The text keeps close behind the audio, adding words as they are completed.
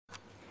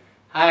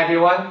Hi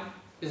everyone,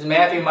 this is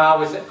Matthew Ma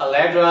with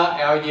Allegra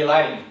LED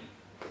Lighting.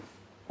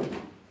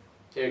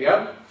 Here you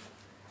go.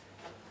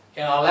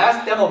 In our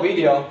last demo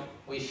video,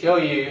 we show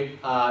you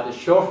the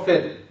short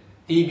fit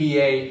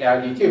DBA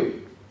LED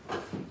tube.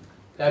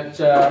 Let's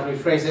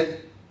rephrase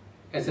it.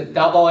 It's a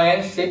double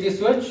N safety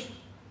switch,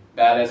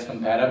 ballast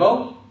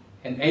compatible,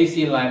 and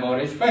AC line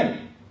voltage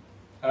frame.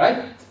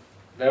 Alright?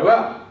 Very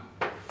well.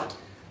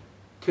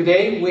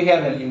 Today we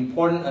have an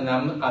important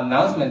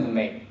announcement to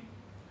make.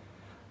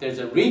 There's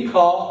a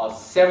recall of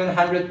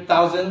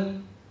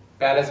 700,000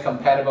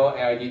 ballast-compatible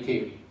LED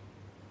tube.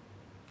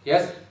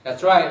 Yes,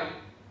 that's right.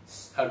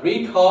 A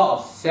recall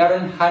of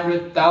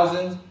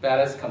 700,000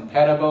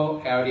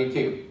 ballast-compatible LED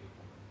tube.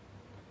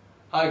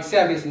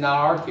 Except it's not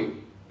our tube.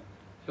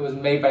 It was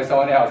made by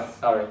someone else.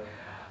 Sorry,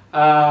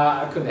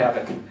 I couldn't help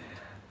it.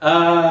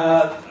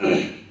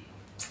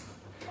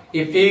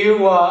 If you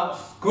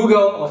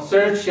Google or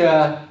search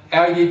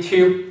LED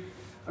tube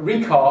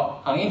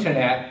recall on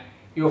internet,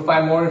 you'll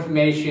find more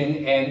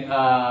information and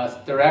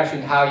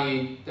direction how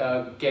you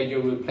get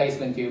your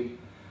replacement tube.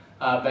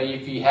 But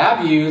if you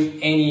have used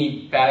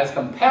any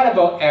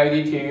ballast-compatible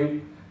LED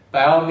tube,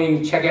 by all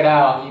means check it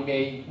out. You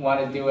may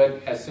want to do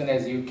it as soon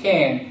as you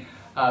can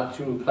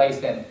to replace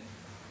them.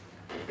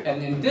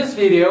 And in this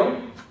video,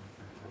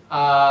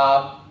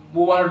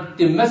 we want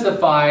to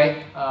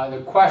demystify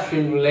the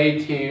question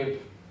related to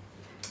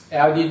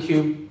LED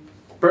tube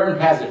burn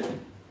hazard.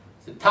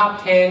 It's the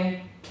top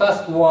 10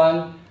 plus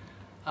 1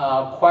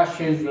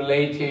 questions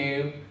related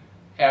to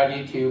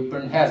LED tube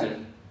burn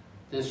hazard.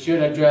 This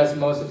should address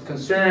most of the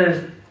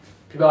concerns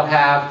people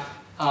have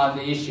on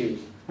the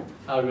issues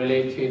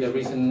related to the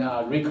recent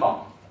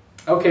recall.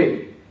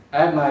 Okay, I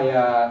have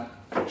my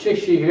cheat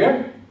sheet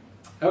here.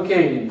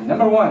 Okay,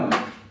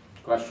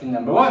 question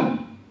number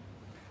one.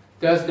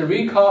 Does the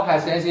recall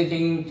has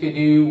anything to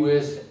do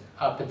with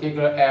a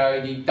particular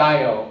LED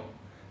diode?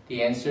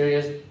 The answer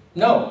is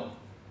no.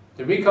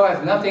 The recall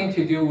has nothing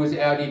to do with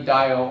LED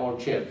diode or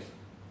chips.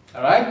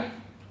 Alright?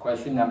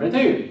 Question number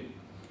 2.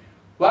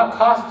 What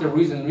caused the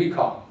recent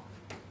recall?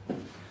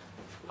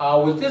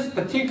 With this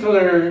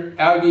particular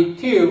LED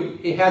tube,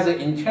 it has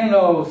an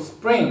internal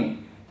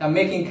spring that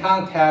making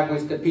contact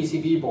with the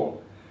PCB board.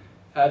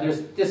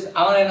 There's this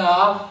on and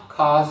off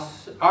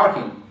cause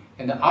arcing,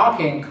 and the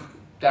arcing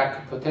that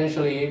could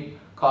potentially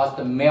cause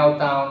the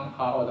meltdown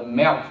or the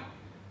melt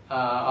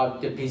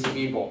of the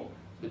PCB board.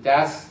 So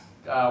that's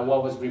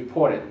what was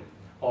reported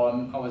or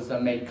was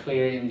made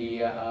clear in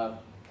the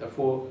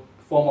full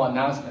formal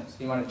announcements.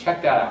 You want to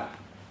check that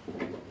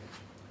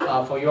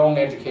out for your own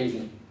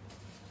education.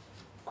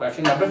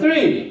 Question number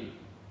 3.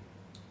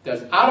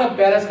 Does other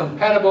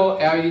ballast-compatible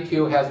LED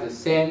tube has the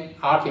same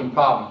arcing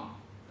problem?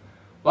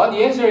 Well, the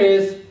answer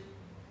is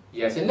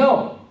yes and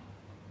no.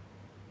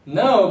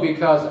 No,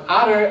 because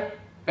other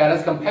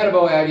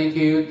ballast-compatible LED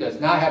tube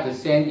does not have the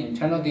same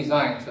internal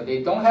design, so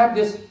they don't have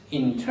this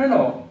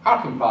internal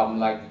arcing problem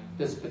like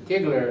this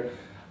particular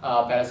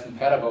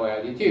ballast-compatible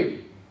LED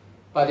tube.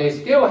 But they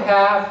still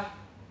have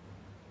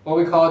what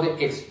we call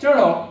the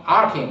external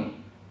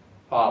arcing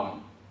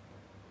problem.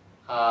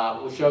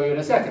 We'll show you in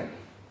a second.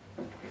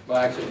 Well,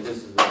 actually,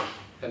 this is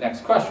the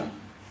next question.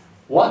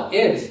 What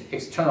is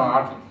external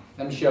arcing?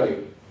 Let me show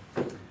you.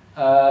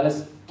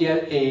 Let's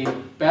get a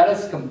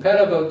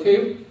ballast-compatible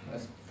tube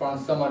from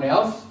someone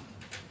else.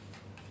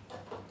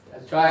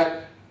 Let's try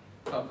it.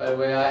 Oh, by the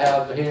way, I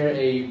have here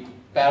a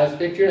ballast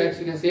picture, as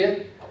you can see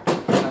it.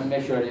 And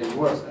make sure it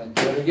works. And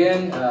do it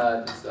again.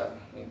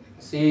 You can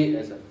see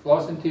there's a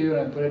fluorescent tube,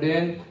 and I put it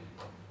in.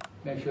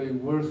 Make sure it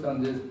works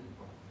on this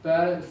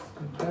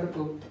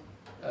ballast-compatible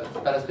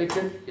ballast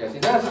picture. Yes,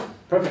 it does.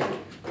 Perfect.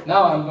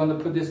 Now I'm going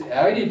to put this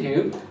LED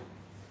tube,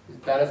 this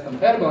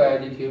ballast-compatible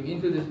LED tube,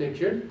 into this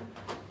picture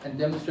and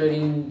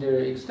demonstrating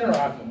the external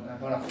arcing.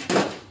 Hold on.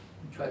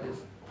 Try this.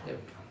 There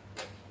we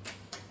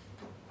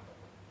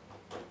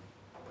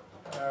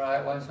go.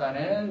 Alright, one side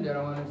in, the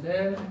other one is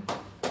in.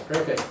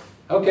 Perfect.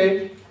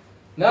 Okay.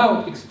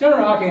 Now,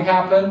 external arcing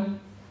happens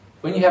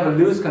when you have a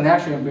loose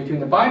connection between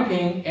the bind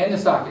pin and the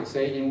socket.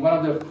 Say in one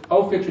of the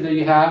old fixtures that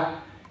you have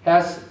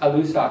has a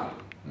loose socket.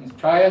 Let's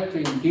try it to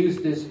induce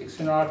this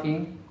external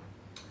arcing.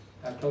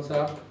 Close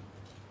up.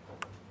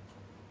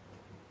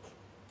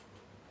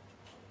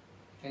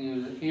 Can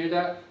you hear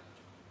that?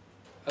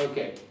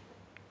 Okay.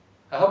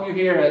 I hope you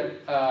hear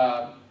it.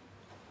 I'll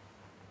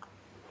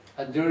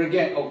do it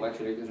again. Oh,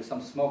 actually, there's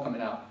some smoke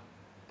coming out.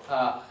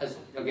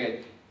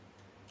 Okay.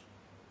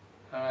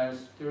 Alright,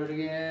 let's do it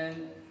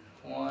again.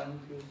 1,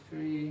 2,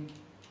 3.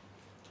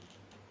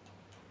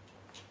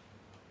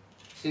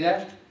 See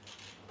that?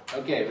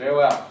 Okay, very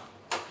well.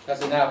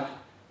 That's enough.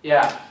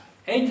 Yeah.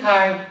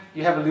 Anytime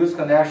you have a loose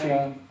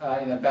connection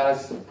in a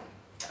ballast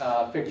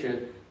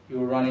fixture, you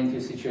will run into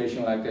a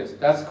situation like this.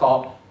 That's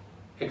called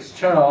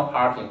external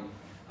arcing.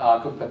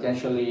 Could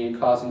potentially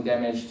causing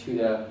damage to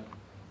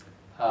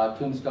the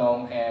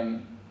tombstone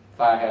and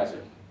fire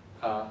hazard.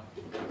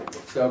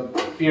 So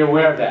be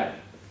aware of that.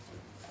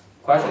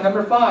 Question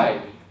number 5.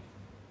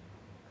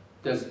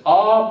 Does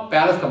all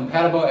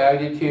ballast-compatible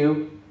LED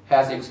tube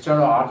has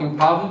external arcing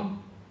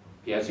problem?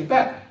 Yes, you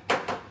bet.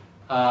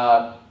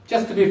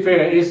 Just to be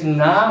fair, it is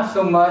not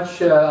so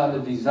much on the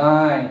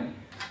design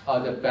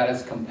of the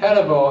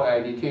ballast-compatible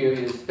LDT. It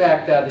is the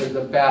fact that there's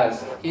a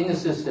ballast in the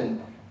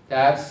system.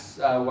 That's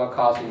what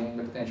causing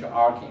the potential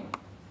arcing.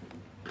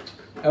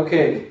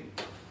 Okay,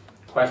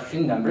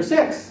 question number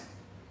 6.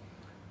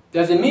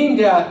 Does it mean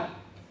that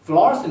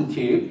fluorescent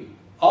tube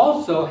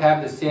also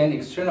have the same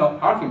external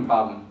arcing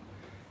problem?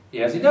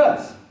 Yes, it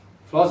does.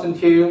 Fluorescent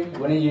tube,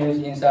 when it's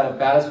used inside a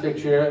ballast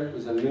fixture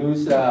with a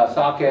loose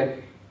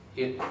socket,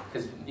 it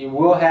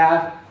will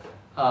have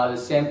the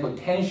same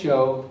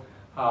potential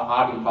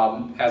arcing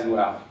problem as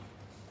well.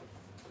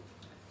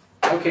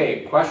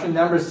 Okay, question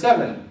number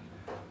 7.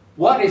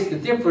 What is the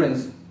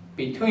difference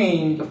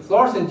between the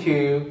fluorescent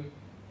tube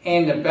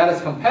and the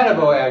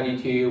ballast-compatible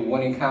LED tube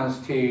when it comes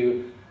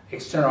to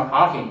external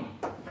arcing?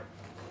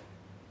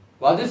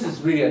 Well, this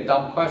is really a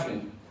dumb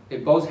question. They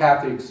both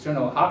have the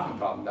external arcing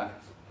problem,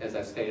 as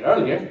I stated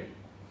earlier.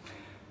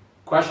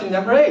 Question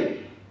number 8.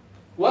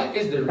 What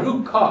is the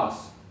root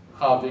cause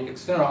of the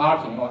external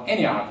arcing or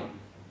any arcing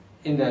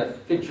in the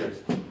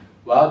fixtures?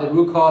 Well, the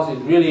root cause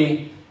is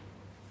really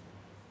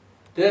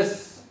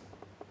this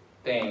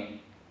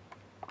thing,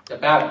 the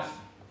ballast.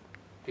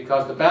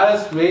 Because the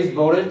ballast raised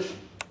voltage,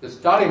 the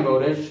starting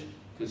voltage,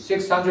 to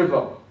 600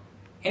 volt.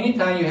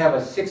 Anytime you have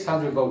a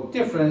 600 volt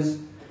difference,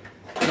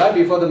 right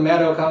before the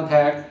metal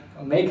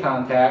make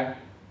contact,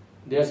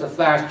 there's a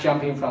flash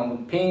jumping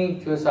from pin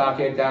to a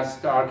socket. That's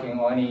the arcing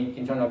or any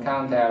internal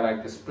contact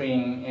like the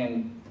spring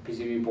and the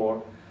PCB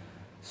board.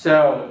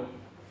 So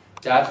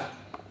that's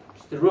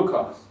the root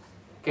cause.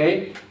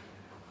 Okay.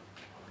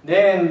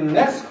 Then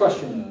next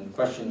question,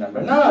 question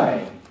number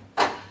 9.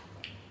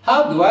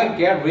 How do I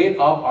get rid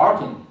of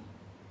arcing?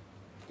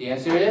 The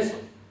answer is,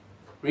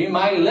 read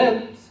my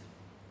lips.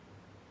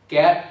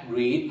 Get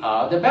rid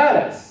of the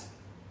ballast.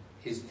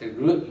 Is the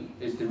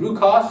root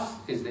cause,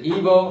 is the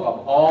evil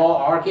of all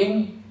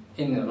arcing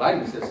in the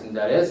lighting system,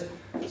 that is.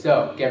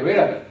 So get rid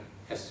of it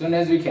as soon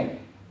as we can.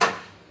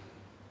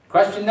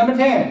 Question number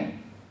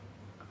 10.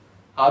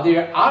 Are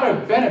there other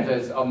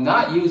benefits of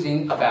not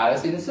using a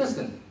ballast in the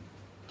system?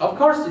 Of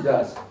course it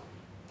does.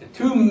 The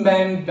 2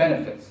 main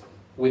benefits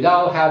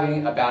without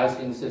having a ballast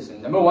in the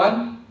system. Number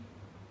 1,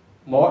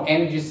 more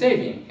energy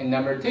saving. And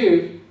number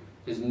 2,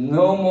 there's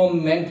no more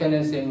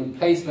maintenance and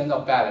replacement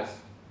of ballast.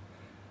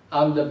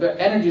 On the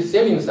energy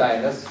saving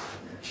side, let's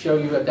show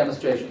you a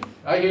demonstration.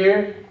 Right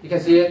here, you can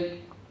see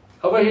it.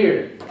 Over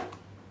here,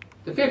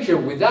 the fixture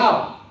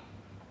without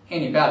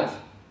any ballast,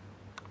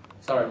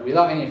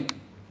 without any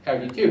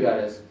LED tube,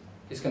 that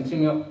is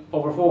consuming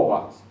over 4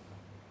 watts.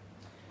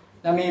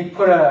 Let me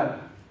put an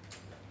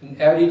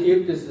LED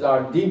tube. This is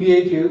our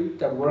DBA tube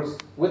that works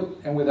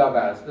with and without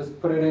ballast. Let's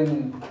put it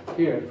in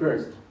here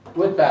first,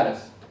 with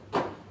ballast.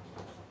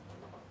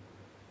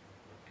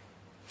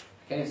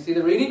 Can you see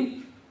the reading?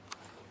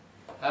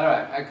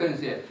 Alright, I couldn't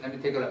see it. Let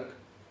me take a look.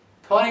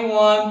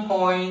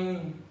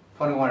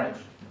 21.21 inch.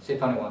 Say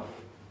 21.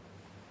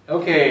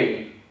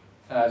 Okay,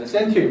 the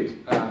same tube.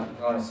 I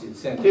want to see the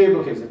same tube.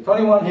 Okay, so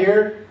 21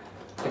 here.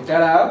 Take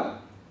that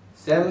out.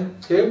 Same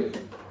tube.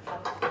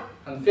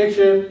 On the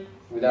fixture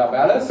without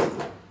ballast.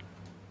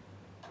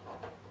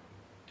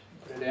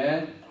 Put it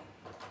in.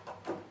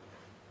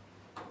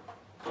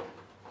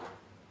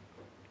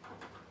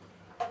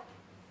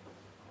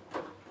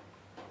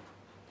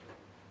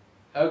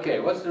 Okay,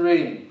 what's the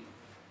reading?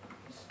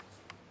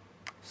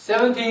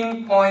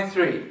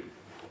 17.3.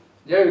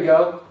 There we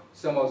go.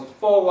 It's almost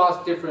 4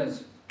 watts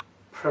difference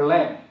per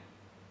lamp.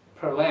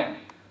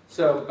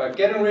 So by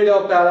getting rid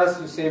of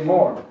ballast, you save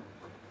more.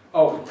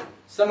 Oh,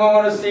 someone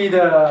want to see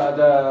the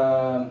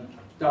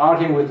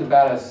arcing with the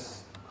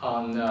ballast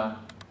on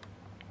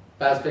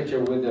ballast picture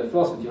with the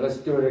fluorescent tube. Let's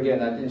do it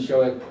again. I didn't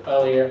show it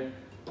earlier.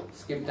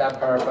 Skip that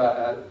part,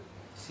 but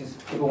since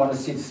people want to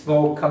see the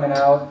smoke coming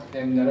out,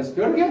 then let's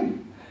do it again.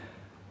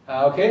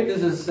 Okay,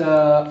 this is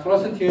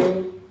fluorescent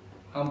tube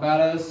on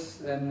ballast,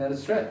 and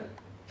let's try it.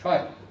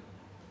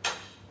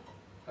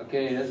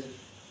 Okay, let's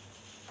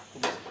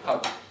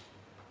out.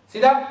 See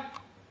that?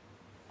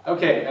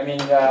 Okay, I mean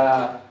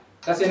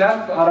that's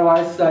enough.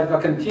 Otherwise, if I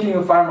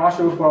continue, fire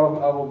marshal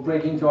will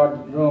break into our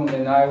room,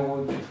 and I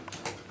would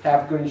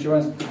have good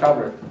insurance to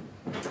cover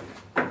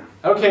it.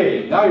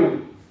 Okay, now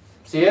you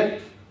see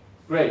it.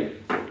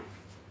 Great.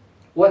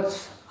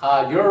 What's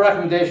your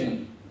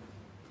recommendation?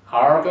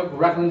 Our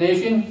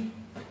recommendation,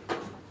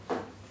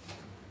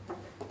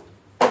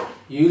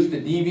 use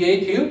the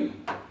DBA tube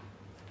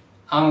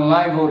on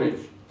line voltage,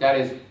 that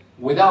is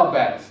without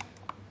ballast.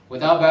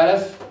 Without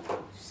ballast,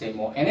 save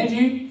more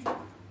energy,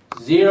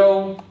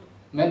 0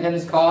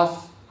 maintenance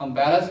costs on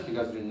ballast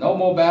because there's no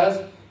more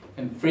ballast,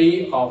 and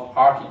free of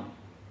arcing.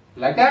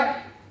 Like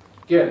that?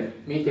 Good,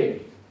 me too.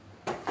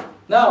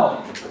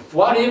 Now,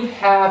 what if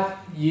have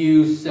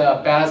used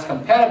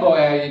ballast-compatible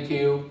LED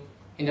tube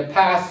in the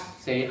past,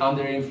 say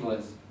under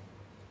influence?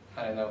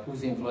 I don't know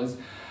whose influence.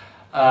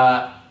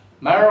 My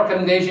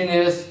recommendation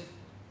is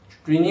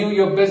renew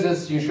your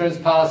business insurance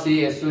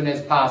policy as soon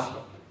as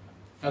possible.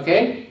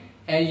 Okay?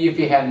 And if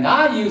you have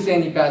not used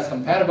any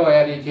ballast-compatible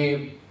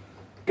LD2,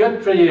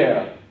 good for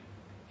you.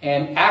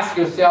 And ask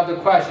yourself the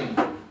question,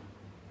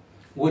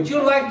 would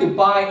you like to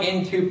buy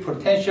into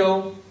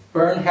potential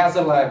burn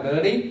hazard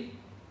liability?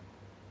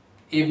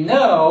 If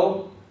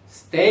no,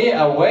 stay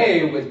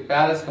away with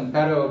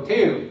ballast-compatible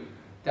too.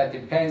 That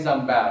depends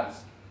on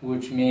ballast,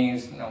 which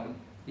means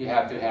you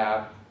have to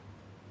have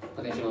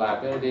potential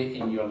liability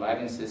in your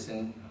lighting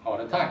system all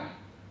the time.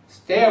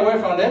 Stay away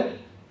from it,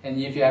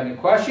 and if you have any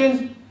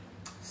questions,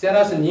 send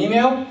us an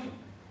email.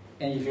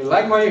 And if you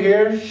like what you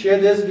hear, share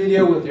this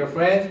video with your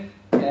friends,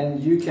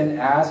 and you can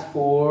ask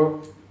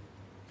for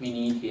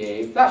mini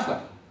ETA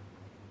flashlight.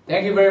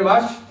 Thank you very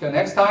much. Till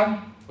next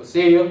time, we'll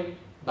see you.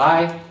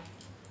 Bye.